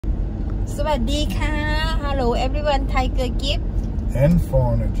Sawadika. Hello everyone, Tiger Gift. And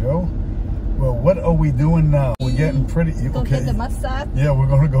Foreigner Joe. Well, what are we doing now? We're getting pretty... Go get the massage. Yeah, we're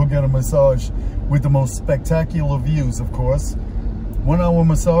going to go get a massage with the most spectacular views, of course. 1 hour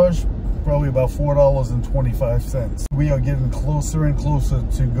massage, probably about $4.25. We are getting closer and closer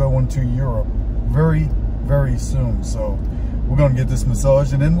to going to Europe very, very soon. So we're going to get this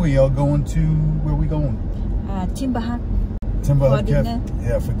massage and then we are going to... Where are we going? Timber Hut. Timber Hut.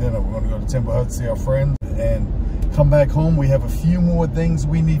 Yeah, for dinner. We're going to go to Timber Hut, see our friends, and come back home. We have a few more things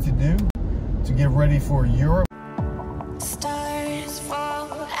we need to do to get ready for Europe. Stars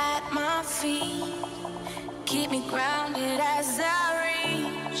fall at my feet, keep me grounded as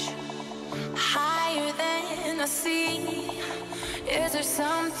I reach higher than I see. Is there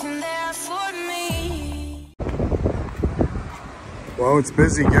something there for me? Well, it's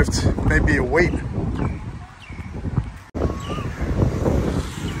busy, Gift. Maybe a wait.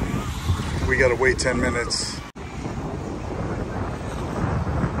 We gotta wait 10 minutes.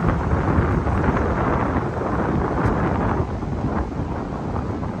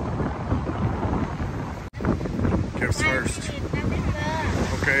 Gift's first.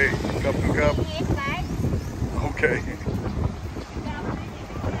 Okay, cup and cup. Okay.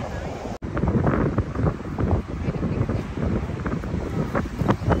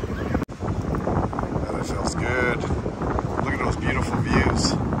 That feels good. Look at those beautiful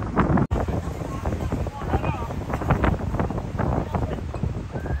views.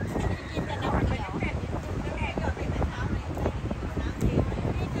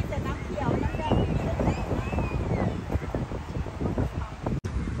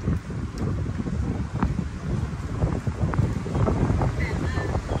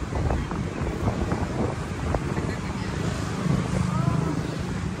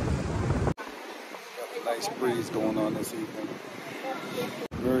 Nice breeze going on this evening.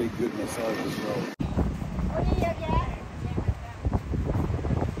 Very good massage as well.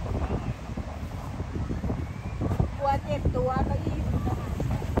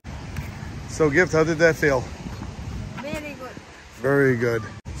 So Gift, how did that feel? Very good. Very good.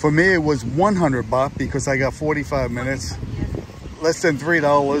 For me it was 100 baht because I got 45 minutes. Less than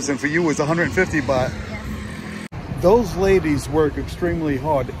 $3, and for you it was 150 baht. Those ladies work extremely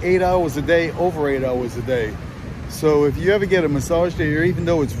hard, 8 hours a day, over 8 hours a day. So if you ever get a massage there, even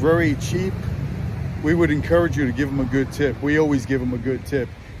though it's very cheap, we would encourage you to give them a good tip. We always give them a good tip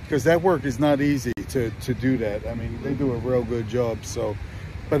because that work is not easy to do that. I mean, they do a real good job. So,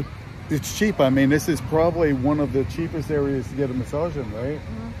 but it's cheap. I mean, this is probably one of the cheapest areas to get a massage in, right?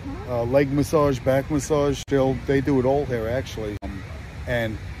 Leg massage, back massage, they do it all here actually.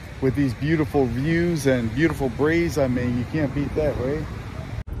 And with these beautiful views and beautiful breeze, I mean, you can't beat that, right?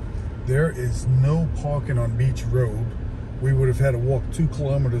 There is no parking on Beach Road. We would have had to walk 2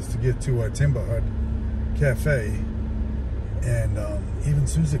 kilometers to get to our Timber Hut Cafe. And even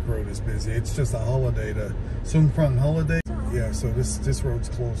Suzik Road is busy. It's just a holiday, the Songkran holiday. Yeah, so this road's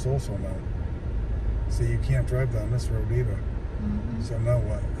closed also now. So you can't drive down this road either. So now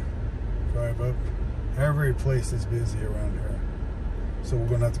what? Drive up. Every place is busy around here. So we're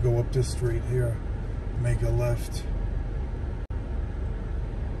gonna have to go up this street here, make a left.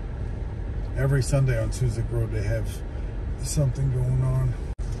 Every Sunday on Suzik Road they have something going on.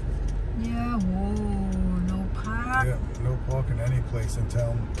 Yeah, whoa, no park. Yeah, no parking any place in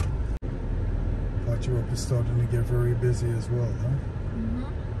town. But Europe is starting to get very busy as well, huh?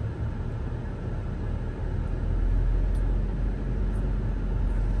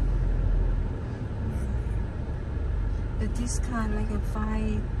 But this kind of like a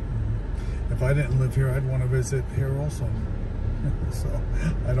fight. If I didn't live here, I'd want to visit here also. So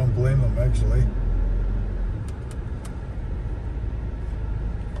I don't blame them actually.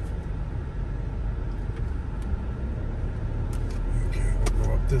 Okay, we'll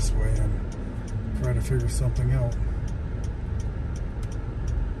go up this way and try to figure something out.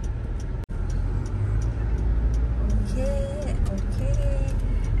 Okay.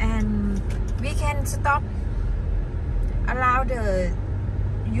 And we can stop allow your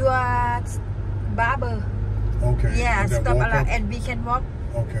barber. Okay. Yeah, stop allow and we can walk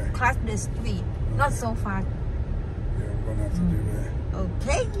across the street. Not so far. Yeah, we're gonna have to do that.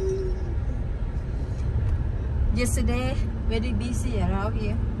 Okay. Yesterday, very busy around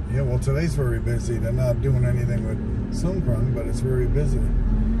here. Yeah, well today's very busy. They're not doing anything with Songkran, but it's very busy.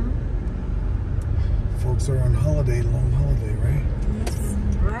 Folks are on holiday, long holiday, right? Yes,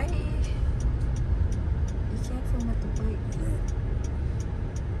 right. Be careful not to break.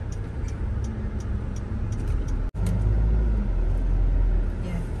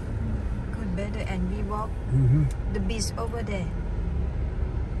 Yeah. Good, better, and we walk the beach over there.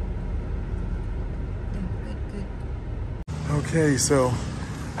 Okay, so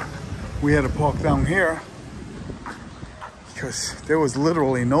we had to park down here because there was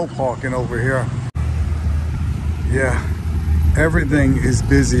literally no parking over here. Yeah, everything is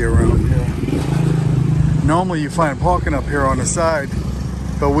busy around here. Normally you find parking up here on the side,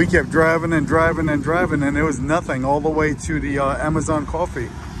 but we kept driving and driving and driving, and there was nothing all the way to the Amazon Coffee.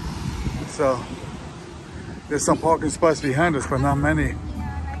 So there's some parking spots behind us, but not many.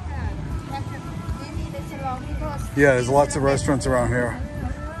 Yeah, there's lots of restaurants around here.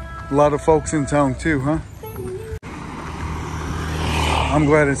 A lot of folks in town too, huh? I'm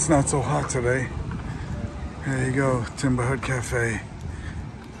glad it's not so hot today. There you go, Timber Hut Cafe.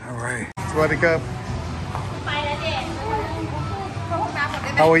 All right. Sweaty Cup.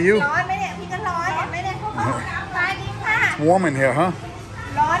 How are you? It's warm in here, huh?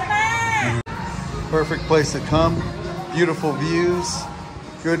 Perfect place to come. Beautiful views,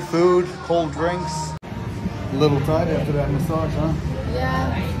 good food, cold drinks. A little tired after that massage, huh?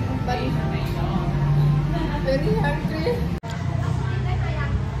 Yeah, but very hungry.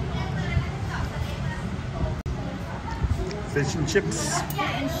 Fish and chips.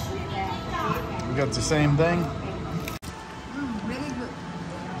 We got the same thing. Very good.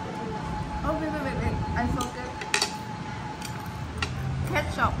 Oh, wait. I forgot.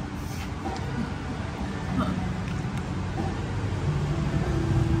 Ketchup.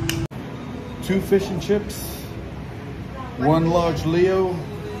 Two fish and chips. One large Leo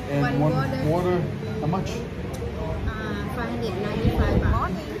and one water. How much? 595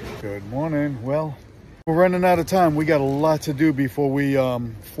 baht. Good morning. Well, we're running out of time. We got a lot to do before we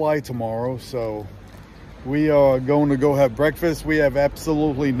fly tomorrow. So we are going to go have breakfast. We have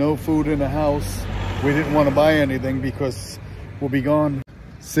absolutely no food in the house. We didn't want to buy anything because we'll be gone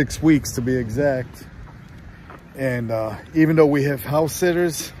 6 weeks to be exact. And even though we have house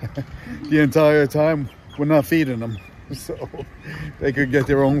sitters the entire time, we're not feeding them. So they could get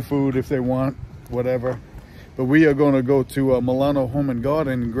their own food if they want, whatever. But we are going to go to Milano Home and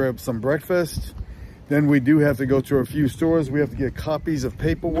Garden and grab some breakfast. Then we do have to go to a few stores. We have to get copies of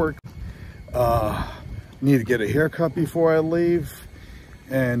paperwork. Need to get a haircut before I leave.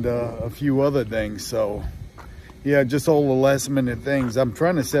 And a few other things. So yeah, just all the last minute things. I'm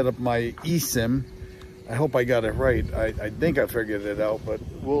trying to set up my eSIM. I hope I got it right. I think I figured it out, but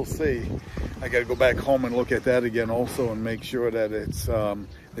we'll see. I got to go back home and look at that again also and make sure that it's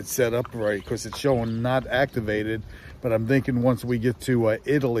set up right, because it's showing not activated. But I'm thinking once we get to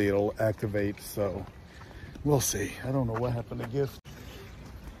Italy, it'll activate. So we'll see. I don't know what happened to Gift.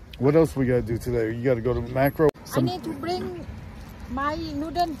 What else we got to do today? You got to go to Macro. I need to bring my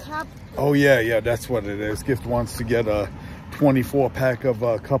noodle cup. Oh yeah, that's what it is. Gift wants to get a 24 pack of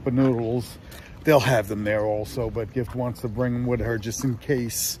cup of noodles. They'll have them there also, but Gift wants to bring them with her just in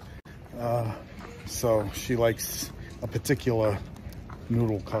case. So she likes a particular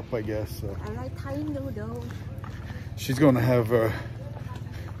noodle cup, I guess. So. I like Thai noodles. She's going to have a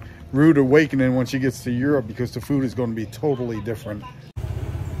rude awakening when she gets to Europe, because the food is going to be totally different.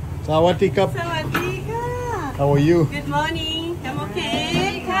 Sawadee Cup. Sawadee ka. How are you? Good morning. I'm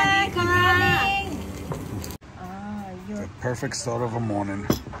okay. The perfect start of a morning.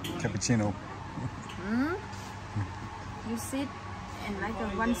 Cappuccino. You sit and like a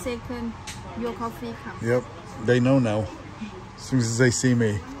 1 second, your coffee comes. Yep, they know now. As soon as they see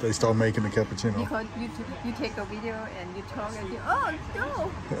me, they start making the cappuccino. Because you take a video and you talk and you, oh no.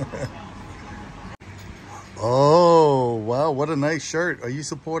 Oh, wow, what a nice shirt. Are you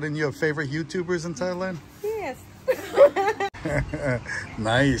supporting your favorite YouTubers in Thailand? Yes.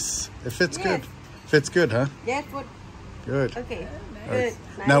 Nice. It fits Yes. good. Fits good, huh? Yes, good. Good. Okay. All right.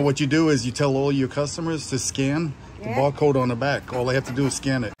 Good. Now what you do is you tell all your customers to scan the barcode on the back. All they have to do is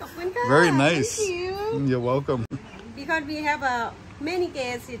scan it. Very nice. Thank you. You're welcome. Because we have many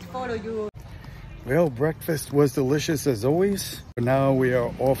guests that follow you. Well, breakfast was delicious as always. Now we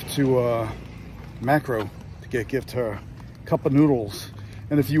are off to Macro to get Gift her cup of noodles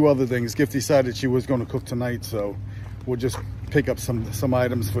and a few other things. Gift decided she was going to cook tonight, so we'll just pick up some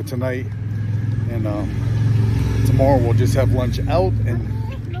items for tonight. And tomorrow we'll just have lunch out and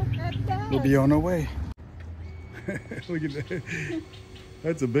we'll be on our way. Look at that.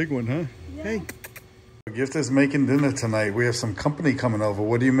 That's a big one, huh? Yeah. Hey. Gift is making dinner tonight. We have some company coming over.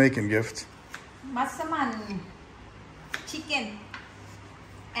 What are you making, Gift? Massaman, chicken,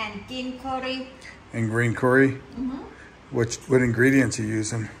 and green curry. And green curry? What ingredients are you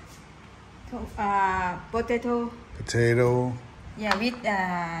using? Potato. Potato. Yeah, with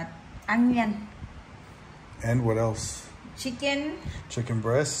onion. And what else? Chicken. Chicken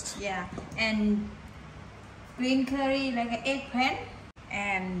breast. Yeah, and green curry like an eggplant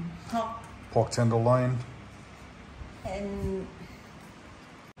and pork. Pork tenderloin. and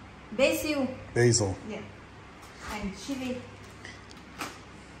basil. Basil. Yeah. And chili.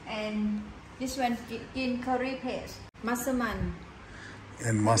 And this one green curry paste. Massaman.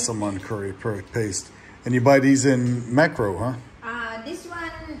 And massaman curry paste. And you buy these in macro, huh? This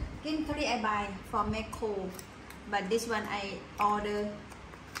one green curry I buy from Macro, but this one I order.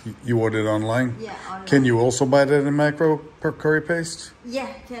 You ordered online? Yeah, online. Can you also buy that in macro per curry paste?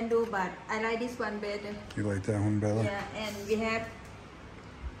 Yeah, can do, but I like this one better. You like that one better? Yeah, and we have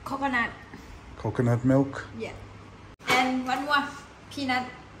coconut. Coconut milk? Yeah. And one more, peanut.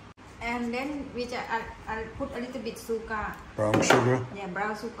 And then I'll put a little bit sugar. Brown sugar? Yeah,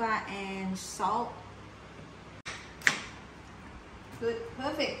 brown sugar and salt. Good,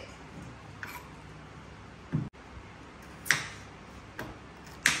 perfect.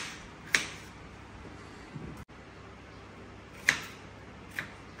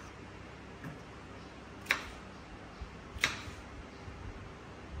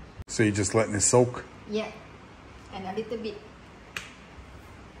 So you're just letting it soak? Yeah, and a little bit.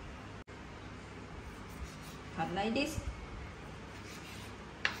 Cut like this.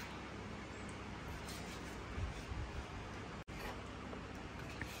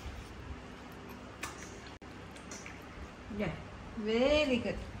 Yeah, very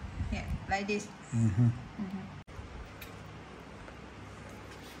good. Yeah, like this.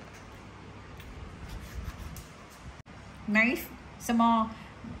 Knife, small.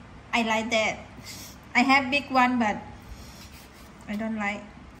 I like that. I have big one, but I don't like.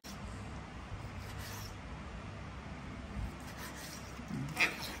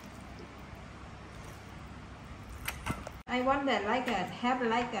 I want that have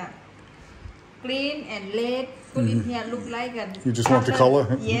like a green and red. Put in here, look like a. You just want the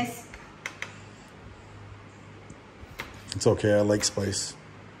color? Yes. It's okay, I like spice.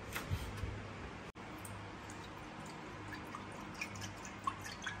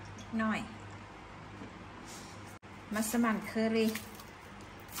 Noi. Massaman curry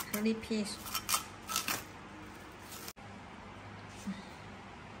paste.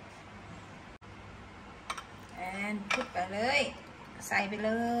 And put ไปเลย ใส่ไปเล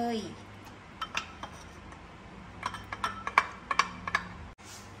ย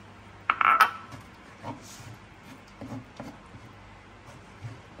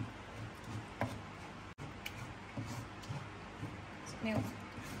Smell.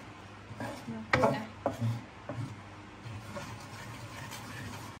 Smell good นะ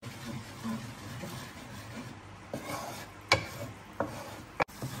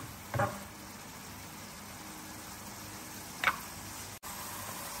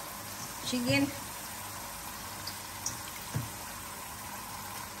Chicken.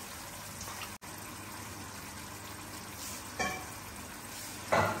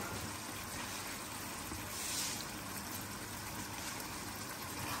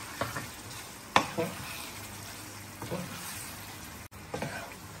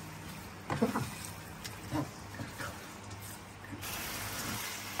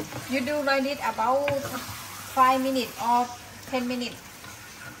 You do like it about 5 minutes or 10 minutes.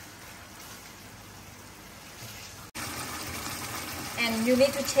 And you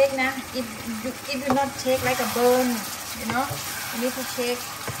need to check now. If you not check like a burn, you know, you need to check.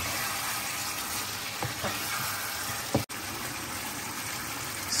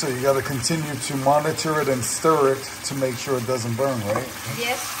 So you got to continue to monitor it and stir it to make sure it doesn't burn, right?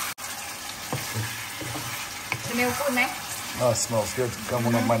 Yes. Smell good, man. Oh, it smells good.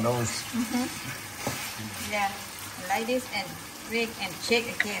 Coming up my nose. Yeah, like this and break and check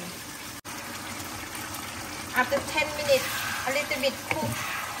again. After 10 minutes, a little bit cook.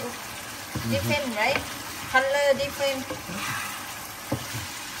 Different, right? Color different.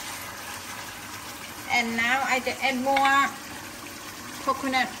 And now I just add more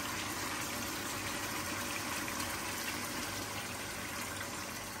coconut.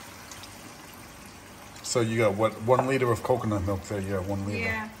 So you got what, 1 liter of coconut milk there? Yeah, 1 liter.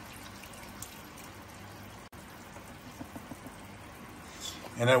 Yeah.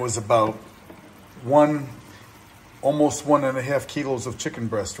 And that was about almost 1.5 kilos of chicken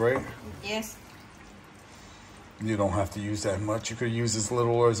breast, right? Yes. You don't have to use that much. You could use as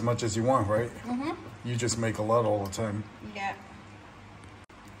little or as much as you want, right? You just make a lot all the time. Yeah.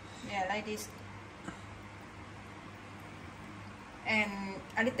 Yeah, like this. And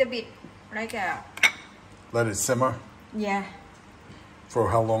a little bit like a. Let it simmer. Yeah. For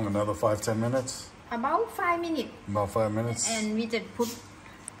how long? Another 5-10 minutes? About 5 minutes. About 5 minutes. And we just put.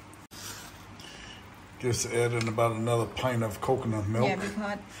 Just add in about another pint of coconut milk.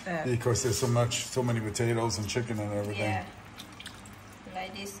 Yeah, because there's so many potatoes and chicken and everything. Yeah.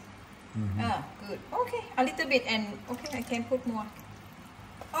 Like this. Good. Okay, a little bit, and okay, I can put more.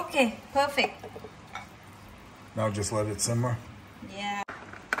 Okay, perfect. Now just let it simmer. Yeah.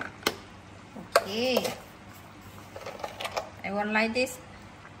 Okay. I want like this.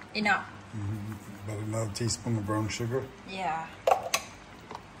 Enough. About another teaspoon of brown sugar. Yeah.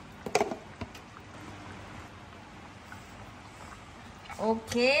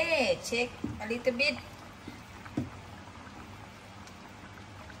 Okay, check a little bit.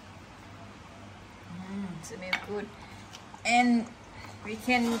 Smell good. And we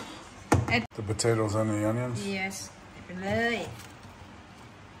can add the potatoes and the onions. Yes.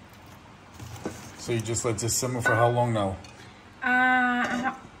 So you just let this simmer for how long now?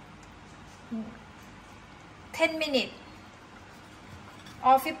 10 minutes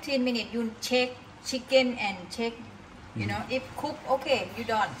or 15 minutes. You check chicken and check, you know, if cooked, okay, you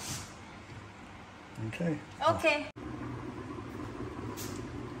done. Okay. Okay.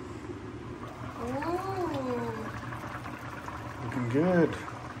 Ooh. Looking good.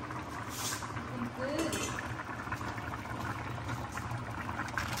 Good.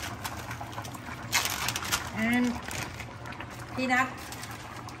 And peanut.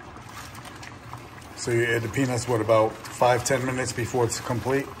 So you add the peanuts, what, about 5-10 minutes before it's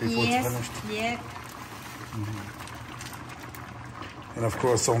complete, before it's finished? Yeah. And of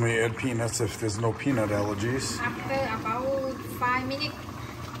course, only add peanuts if there's no peanut allergies. After about 5 minutes.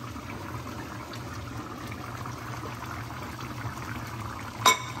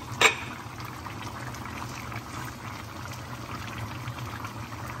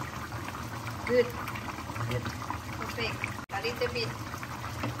 Good. Yep. Perfect. A little bit.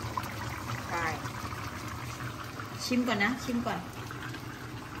 Fine. ชิมก่อนนะ ชิมก่อน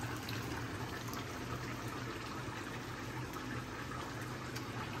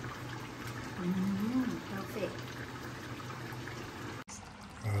Perfect.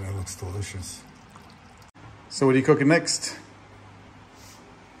 Oh, that looks delicious. So what are you cooking next?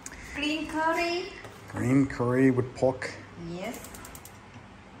 Green curry. Green curry with pork. Yes.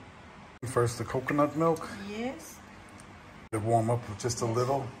 First the coconut milk. Yes. To warm up just a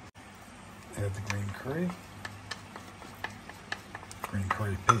little. Add the green curry. Green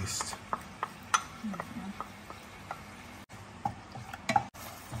curry paste.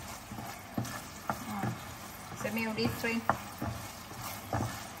 Smell different.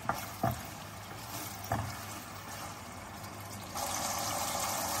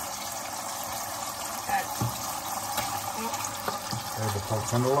 Add the pork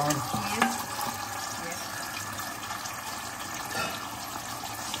tenderloin. Yes.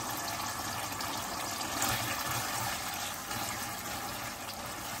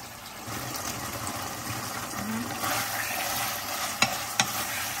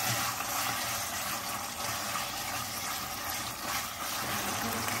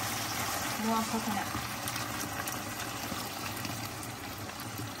 More coconut.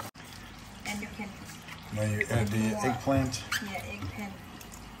 And you can, Now you add the eggplant. yeah, eggplant.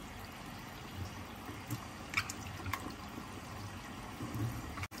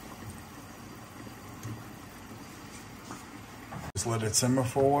 Just let it simmer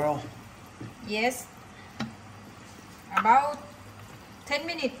for a while. Yes. About 10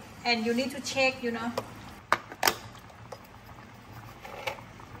 minutes. And you need to check, you know.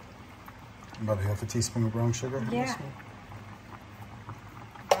 About a half a teaspoon of brown sugar. Yeah.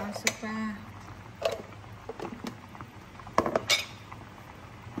 Brown sugar.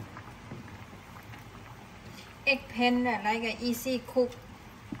 Eggplant like a easy cook.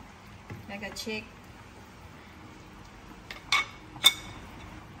 Like a check.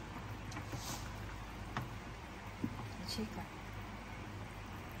 Check.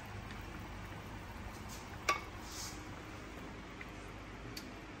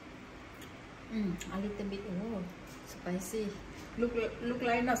 A little bit, oh, spicy. Look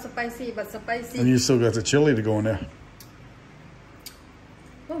like not spicy, but spicy. And you still got the chili to go in there.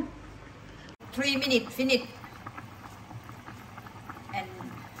 Oh. 3 minutes, finish. And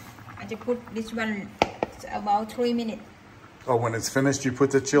I just put this one about 3 minutes. Oh, when it's finished, you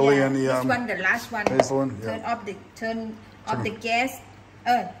put the chili and the this one, the last one. basil one, Turn yeah. off the gas.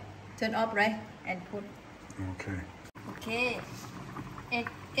 Turn off, right? And put. Okay. Okay.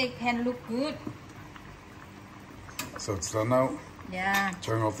 Eggplant look good. So it's done now. Yeah.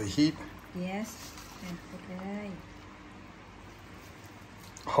 Turn off the heat. Yes. And put it.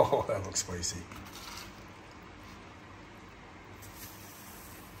 Oh, that looks spicy.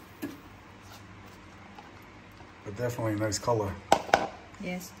 But definitely a nice color.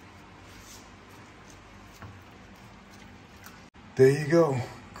 Yes. There you go.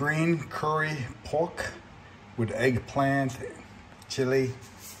 Green curry pork with eggplant, chili,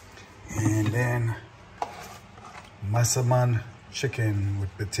 And then masaman chicken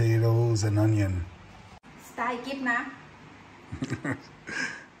with potatoes and onion. สไตล์กิฟนะ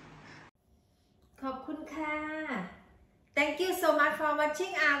ขอบคุณค่ะ Thank you so much for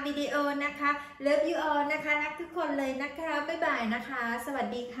watching our video นะคะ Love you all นะคะรักทุกคนเลยนะคะบ๊ายบายนะคะสวัส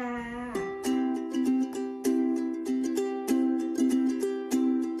ดีค่ะ